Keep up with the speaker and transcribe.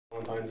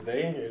Valentine's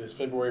Day. It is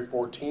February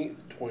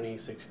 14th,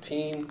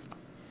 2016.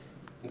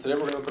 And today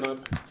we're going to open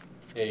up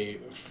a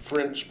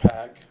French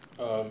pack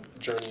of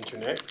Journey Into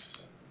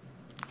NYX.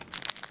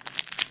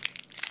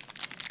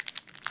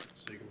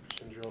 So you can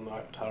pretend you're on the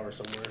Eiffel Tower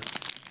somewhere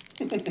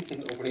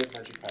opening up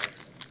magic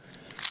packs.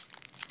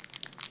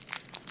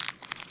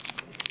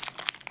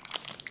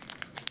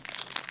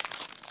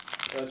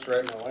 That's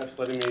right, my wife's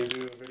letting me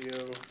do a video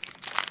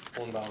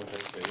on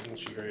Valentine's Day. Isn't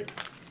she great?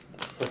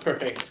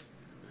 Alright.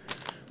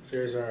 So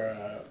here's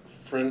our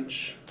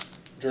French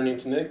Journey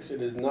Into NYX.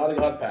 It is not a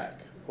God pack.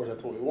 Of course,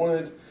 that's what we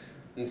wanted.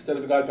 Instead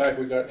of a God pack,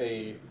 we got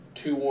a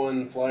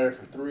 2-1 flyer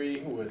for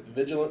 3 with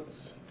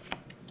Vigilance.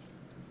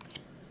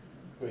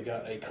 We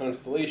got a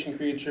Constellation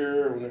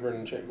creature. Whenever an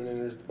enchantment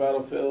enters the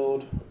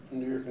battlefield,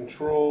 under your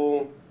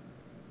control.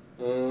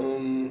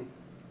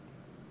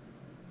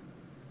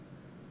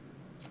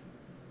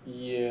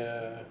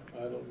 Yeah,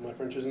 my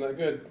French isn't that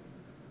good.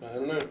 I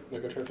don't know. I'm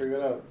going to try to figure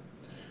that out.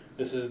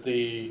 This is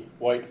the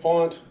white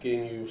font,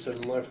 getting you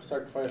 7 life,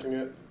 sacrificing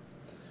it.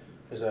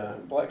 There's a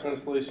black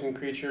Constellation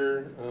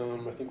creature.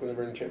 I think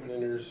whenever an enchantment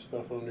enters the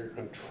battlefield under your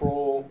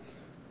control,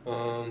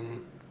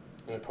 an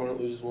opponent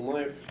loses 1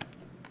 life.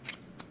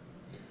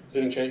 There's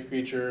an enchant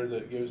creature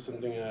that gives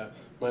something a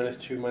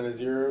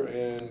 -2/-0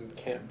 and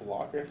can't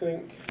block, I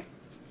think.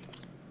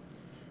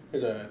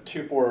 There's a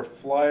 2/4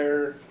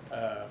 flyer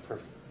for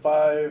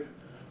 5.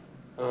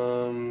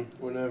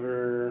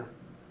 Whenever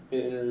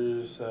it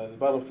enters the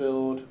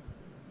battlefield,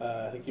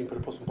 I think you can put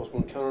a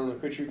 +1/+1 counter on the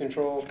creature you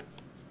control.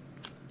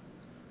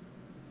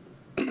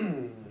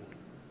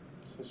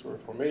 Some sort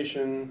of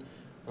formation.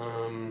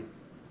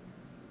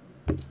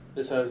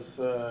 This has,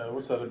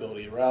 what's that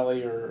ability?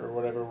 Rally or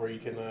whatever, where you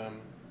can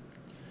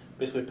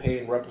basically pay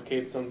and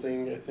replicate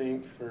something, I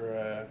think,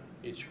 for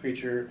each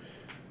creature.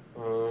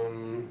 I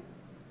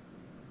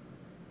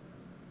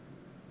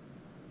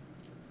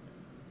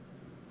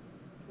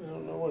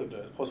don't know what it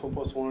does.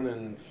 +1/+1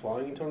 and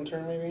flying until end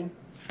turn, maybe?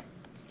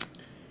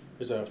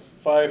 There's a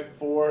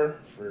 5/4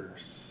 for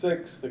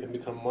 6 that can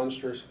become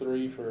Monstrous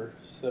 3 for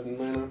 7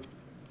 mana.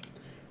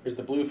 Here's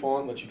the blue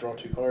font, lets you draw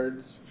 2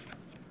 cards.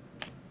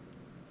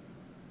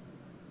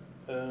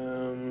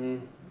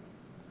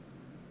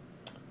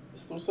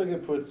 This looks like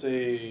it puts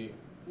a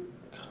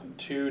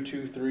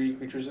 2/2/3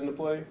 creatures into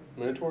play,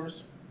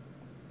 Minotaurs.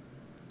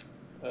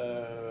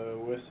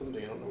 With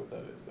something, I don't know what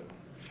that is though.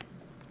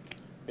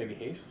 Maybe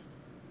haste.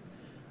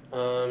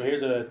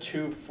 Here's a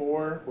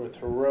 2/4 with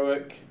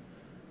heroic.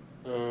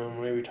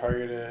 Maybe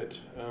target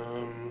it.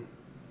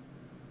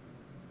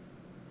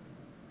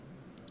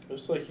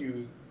 Looks like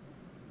you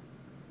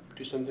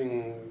do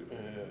something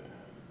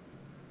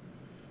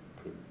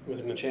with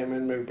an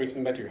enchantment, maybe bring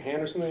something back to your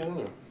hand or something, I don't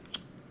know.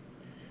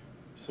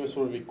 Some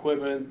sort of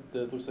equipment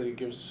that looks like it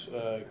gives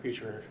a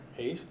creature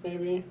haste,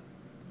 maybe?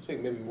 Looks like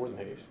maybe more than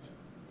haste.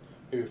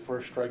 Maybe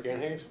first strike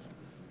and haste.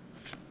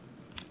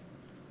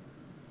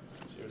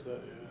 Let's see, where's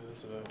that? Yeah,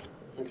 that's an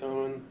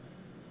uncommon.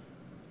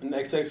 An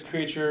XX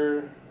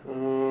creature.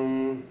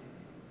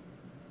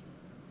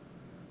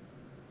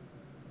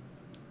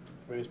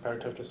 Raise power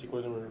toughness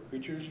equal to the number of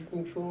creatures you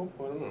control?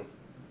 I don't know.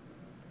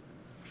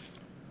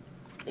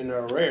 And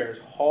our rares,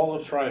 Hall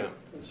of Triumph.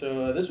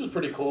 So this was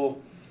pretty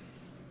cool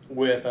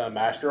with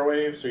Master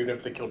Wave. So even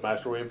if they killed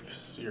Master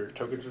Waves, your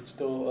tokens would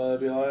still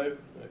be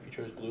alive if you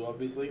chose blue,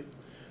 obviously.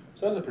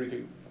 So that's a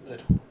pretty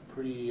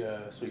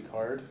sweet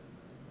card.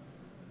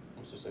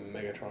 Almost just a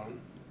Megatron.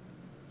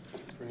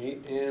 It's pretty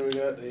neat. And we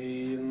got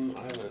an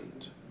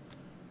island.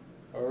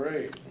 All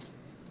right.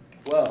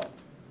 Well,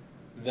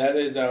 that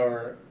is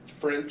our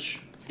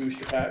French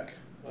booster pack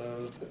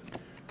of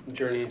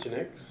Journey Into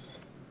NYX.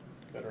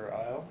 Got our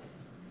Isle.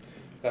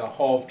 Got a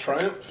Hall of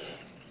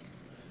Triumph.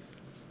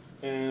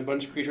 And a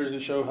bunch of creatures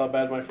that show how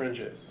bad my French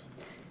is.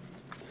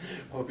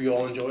 Hope you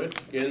all enjoyed.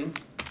 Again,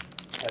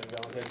 happy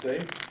Valentine's Day.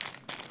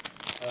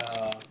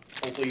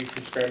 Hopefully you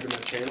subscribe to my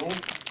channel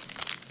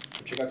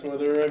and check out some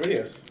other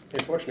videos.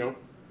 Thanks for watching, y'all.